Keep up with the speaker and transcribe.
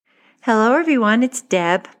Hello, everyone. It's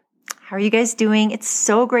Deb. How are you guys doing? It's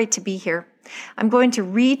so great to be here. I'm going to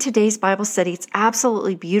read today's Bible study. It's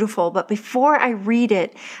absolutely beautiful. But before I read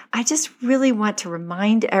it, I just really want to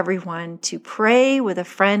remind everyone to pray with a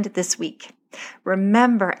friend this week.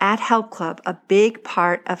 Remember, at Help Club, a big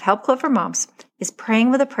part of Help Club for Moms is praying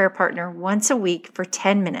with a prayer partner once a week for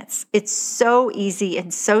 10 minutes. It's so easy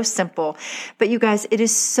and so simple. But you guys, it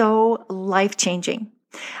is so life-changing.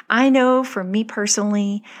 I know for me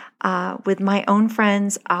personally, with my own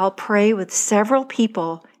friends, I'll pray with several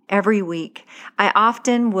people every week. I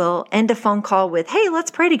often will end a phone call with, hey,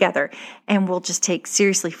 let's pray together. And we'll just take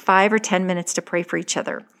seriously 5 or 10 minutes to pray for each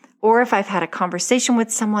other. Or if I've had a conversation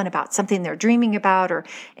with someone about something they're dreaming about or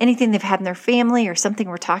anything they've had in their family or something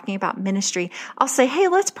we're talking about ministry, I'll say, hey,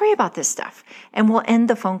 let's pray about this stuff. And we'll end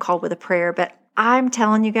the phone call with a prayer. But I'm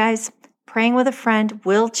telling you guys, praying with a friend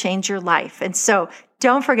will change your life. And so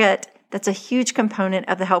don't forget, that's a huge component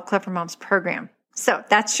of the Help Club for Moms program. So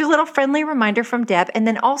that's your little friendly reminder from Deb. And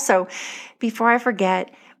then also, before I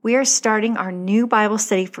forget, we are starting our new Bible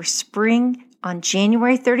study for spring on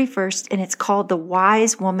January 31st, and it's called The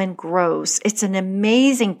Wise Woman Grows. It's an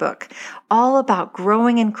amazing book all about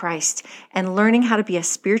growing in Christ and learning how to be a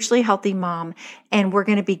spiritually healthy mom. And we're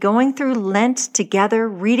going to be going through Lent together,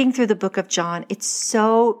 reading through the book of John. It's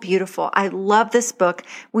so beautiful. I love this book.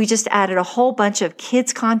 We just added a whole bunch of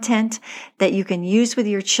kids content that you can use with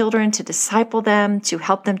your children to disciple them, to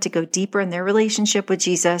help them to go deeper in their relationship with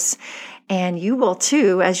Jesus. And you will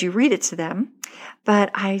too, as you read it to them.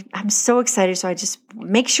 But I'm so excited. So I just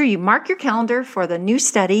make sure you mark your calendar for the new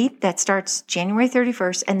study that starts January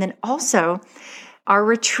 31st. And then also our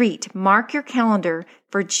retreat. Mark your calendar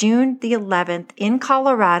for June the 11th in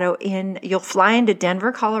Colorado. You'll fly into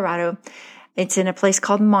Denver, Colorado. It's in a place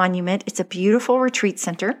called Monument. It's a beautiful retreat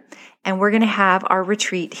center. And we're going to have our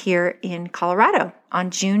retreat here in Colorado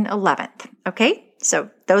on June 11th. Okay?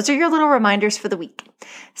 So those are your little reminders for the week.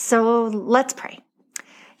 So let's pray.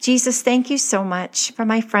 Jesus, thank you so much for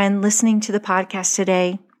my friend listening to the podcast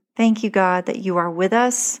today. Thank you, God, that you are with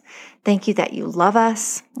us. Thank you that you love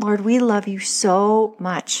us. Lord, we love you so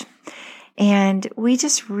much. And we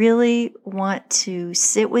just really want to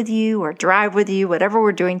sit with you or drive with you, whatever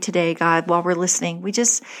we're doing today, God, while we're listening. We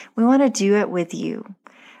want to do it with you.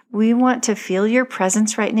 We want to feel your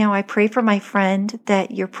presence right now. I pray for my friend that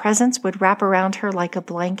your presence would wrap around her like a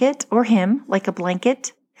blanket, or him like a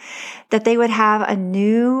blanket, that they would have a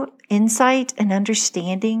new insight and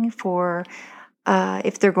understanding for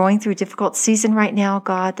if they're going through a difficult season right now,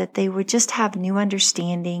 God, that they would just have new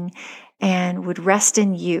understanding and would rest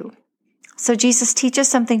in you. So Jesus, teach us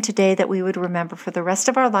something today that we would remember for the rest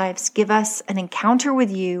of our lives. Give us an encounter with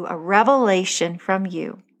you, a revelation from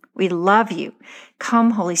you. We love you.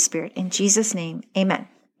 Come, Holy Spirit. In Jesus' name, amen.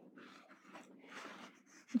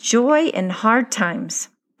 Joy in Hard Times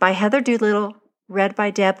by Heather Doolittle, read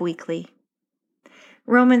by Deb Weekley.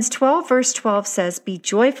 Romans 12 verse 12 says, be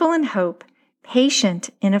joyful in hope, patient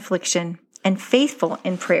in affliction, and faithful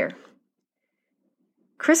in prayer.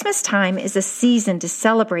 Christmas time is a season to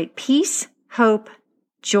celebrate peace, hope,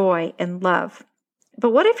 joy, and love.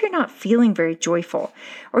 But what if you're not feeling very joyful,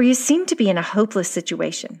 or you seem to be in a hopeless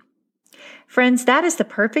situation? Friends, that is the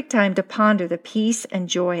perfect time to ponder the peace and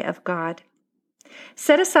joy of God.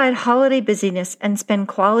 Set aside holiday busyness and spend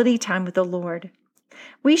quality time with the Lord.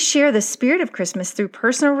 We share the spirit of Christmas through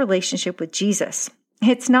personal relationship with Jesus.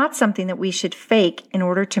 It's not something that we should fake in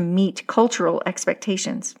order to meet cultural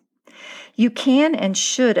expectations. You can and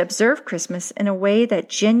should observe Christmas in a way that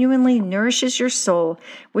genuinely nourishes your soul,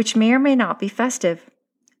 which may or may not be festive.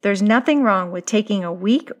 There's nothing wrong with taking a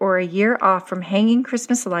week or a year off from hanging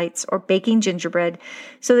Christmas lights or baking gingerbread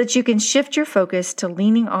so that you can shift your focus to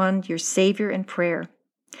leaning on your Savior in prayer.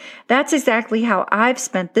 That's exactly how I've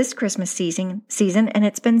spent this Christmas season, and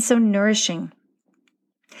it's been so nourishing.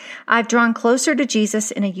 I've drawn closer to Jesus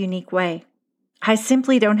in a unique way. I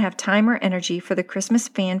simply don't have time or energy for the Christmas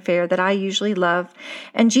fanfare that I usually love,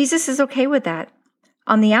 and Jesus is okay with that.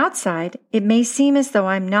 On the outside, it may seem as though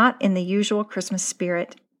I'm not in the usual Christmas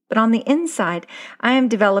spirit, but on the inside, I am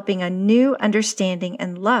developing a new understanding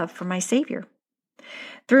and love for my Savior.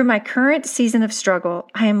 Through my current season of struggle,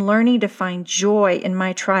 I am learning to find joy in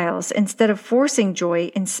my trials instead of forcing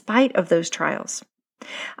joy in spite of those trials.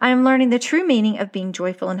 I am learning the true meaning of being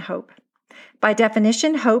joyful in hope. By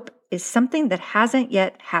definition, hope is something that hasn't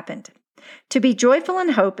yet happened. To be joyful in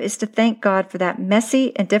hope is to thank God for that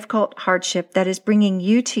messy and difficult hardship that is bringing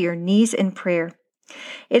you to your knees in prayer.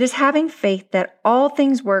 It is having faith that all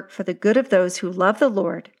things work for the good of those who love the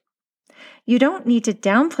Lord. You don't need to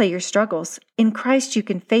downplay your struggles. In Christ, you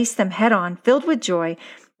can face them head on, filled with joy,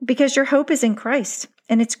 because your hope is in Christ.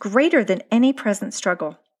 and it's greater than any present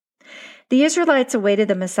struggle. The Israelites awaited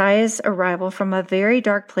the Messiah's arrival from a very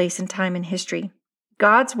dark place in time and history.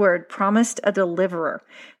 God's word promised a deliverer,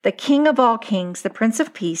 the King of all kings, the Prince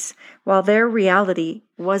of Peace, while their reality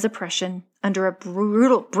was oppression under a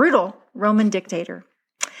brutal Roman dictator.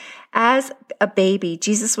 As a baby,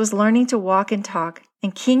 Jesus was learning to walk and talk,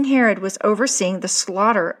 and King Herod was overseeing the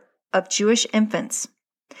slaughter of Jewish infants.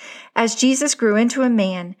 As Jesus grew into a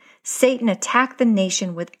man, Satan attacked the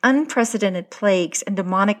nation with unprecedented plagues and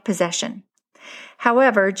demonic possession.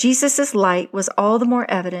 However, Jesus' light was all the more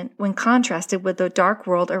evident when contrasted with the dark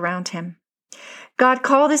world around him. God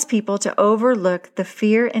called his people to overlook the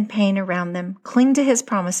fear and pain around them, cling to his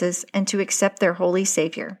promises, and to accept their holy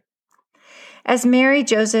Savior. As Mary,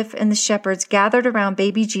 Joseph, and the shepherds gathered around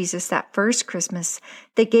baby Jesus that first Christmas,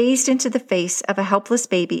 they gazed into the face of a helpless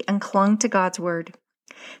baby and clung to God's word.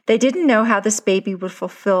 They didn't know how this baby would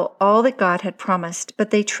fulfill all that God had promised,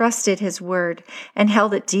 but they trusted his word and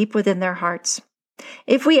held it deep within their hearts.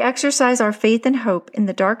 If we exercise our faith and hope in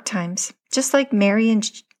the dark times, just like Mary and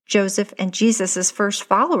Joseph and Jesus' first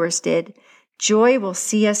followers did, joy will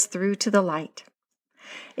see us through to the light.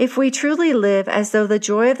 If we truly live as though the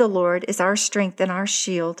joy of the Lord is our strength and our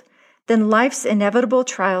shield, then life's inevitable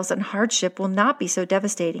trials and hardship will not be so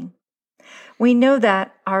devastating. We know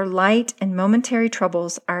that our light and momentary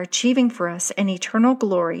troubles are achieving for us an eternal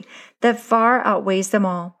glory that far outweighs them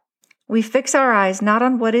all. We fix our eyes not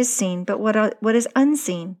on what is seen, but what is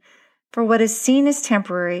unseen. For what is seen is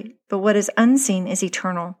temporary, but what is unseen is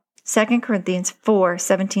eternal. 2 Corinthians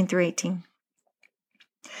 4:17-18.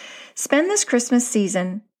 Spend this Christmas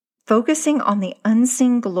season focusing on the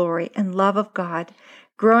unseen glory and love of God,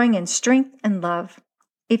 growing in strength and love.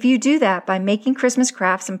 If you do that by making Christmas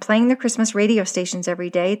crafts and playing the Christmas radio stations every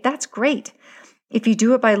day, that's great. If you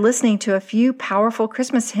do it by listening to a few powerful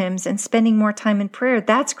Christmas hymns and spending more time in prayer,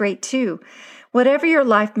 that's great too. Whatever your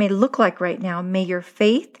life may look like right now, may your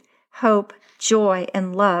faith, hope, joy,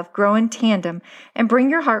 and love grow in tandem and bring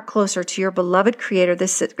your heart closer to your beloved Creator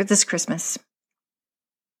this Christmas.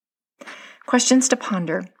 Questions to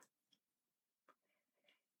ponder.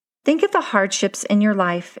 Think of the hardships in your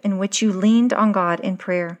life in which you leaned on God in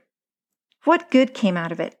prayer. What good came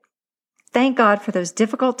out of it? Thank God for those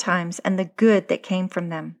difficult times and the good that came from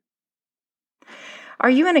them. Are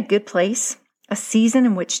you in a good place, a season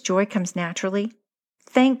in which joy comes naturally?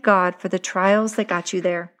 Thank God for the trials that got you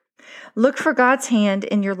there. Look for God's hand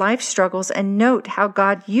in your life struggles and note how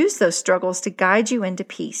God used those struggles to guide you into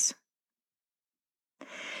peace.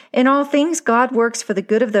 In all things, God works for the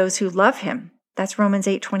good of those who love him. That's Romans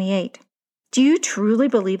 8:28. Do you truly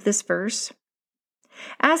believe this verse?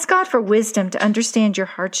 Ask God for wisdom to understand your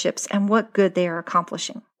hardships and what good they are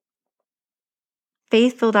accomplishing.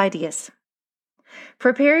 Faith-filled ideas.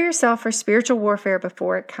 Prepare yourself for spiritual warfare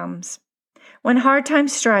before it comes. When hard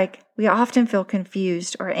times strike, we often feel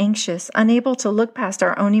confused or anxious, unable to look past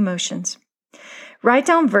our own emotions. Write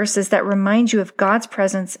down verses that remind you of God's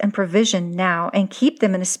presence and provision now and keep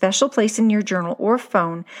them in a special place in your journal or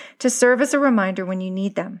phone to serve as a reminder when you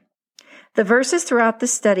need them. The verses throughout the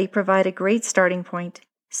study provide a great starting point.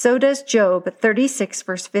 So does Job 36,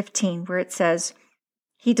 verse 15, where it says,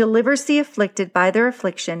 "He delivers the afflicted by their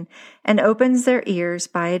affliction and opens their ears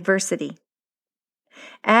by adversity."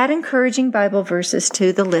 Add encouraging Bible verses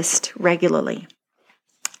to the list regularly.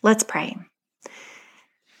 Let's pray.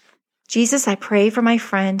 Jesus, I pray for my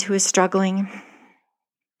friend who is struggling.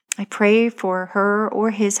 I pray for her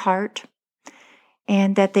or his heart,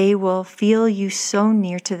 and that they will feel you so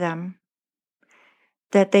near to them,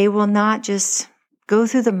 that they will not just go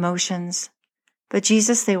through the motions, but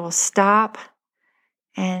Jesus, they will stop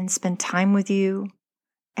and spend time with you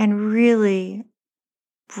and really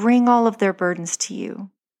bring all of their burdens to you.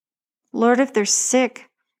 Lord, if they're sick,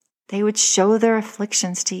 they would show their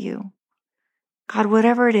afflictions to you. God,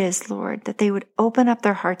 whatever it is, Lord, that they would open up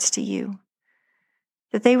their hearts to you,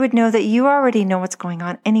 that they would know that you already know what's going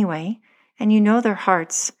on anyway, and you know their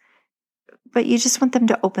hearts, but you just want them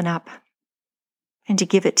to open up and to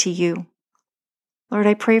give it to you. Lord,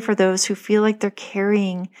 I pray for those who feel like they're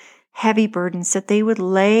carrying heavy burdens, that they would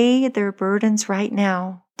lay their burdens right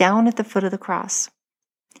now down at the foot of the cross.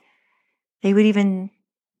 They would even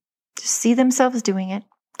just see themselves doing it,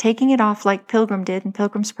 taking it off like Pilgrim did in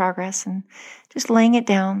Pilgrim's Progress and just laying it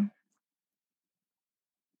down.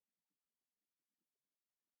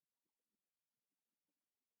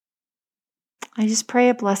 I just pray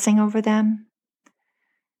a blessing over them.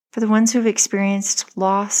 For the ones who've experienced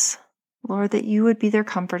loss, Lord, that you would be their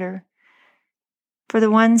comforter. For the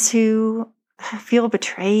ones who feel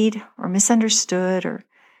betrayed or misunderstood or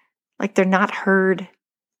like they're not heard,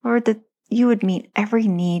 Lord, that you would meet every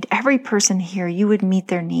need, every person here, you would meet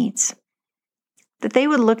their needs. That they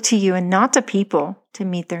would look to you and not to people to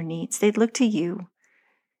meet their needs. They'd look to you.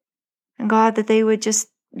 And God, that they would just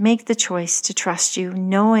make the choice to trust you,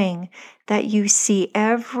 knowing that you see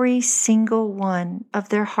every single one of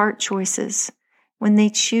their heart choices when they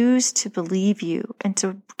choose to believe you and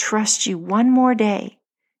to trust you one more day,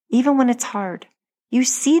 even when it's hard. You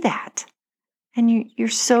see that, and you're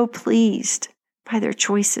so pleased by their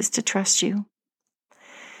choices to trust you.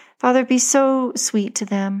 Father, be so sweet to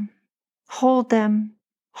them. Hold them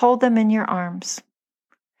in your arms.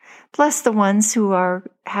 Bless the ones who are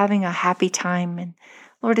having a happy time. And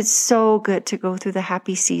Lord, it's so good to go through the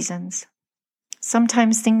happy seasons.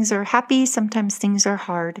 Sometimes things are happy, sometimes things are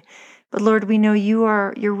hard. But Lord, we know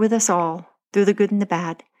you're with us all through the good and the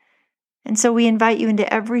bad. And so we invite you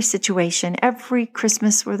into every situation, every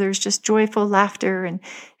Christmas where there's just joyful laughter, and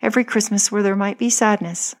every Christmas where there might be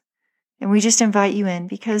sadness. And we just invite you in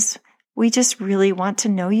because we just really want to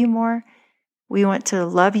know you more. We want to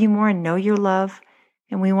love you more and know your love.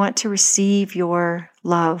 And we want to receive your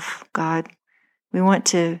love, God. We want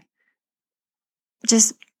to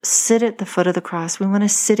just sit at the foot of the cross. We want to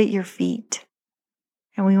sit at your feet.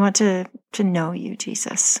 And we want to know you,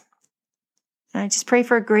 Jesus. And I just pray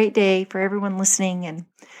for a great day for everyone listening. And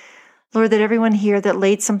Lord, that everyone here that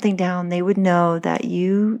laid something down, they would know that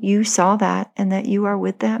you saw that and that you are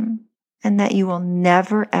with them and that you will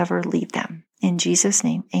never, ever leave them. In Jesus'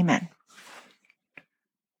 name, amen.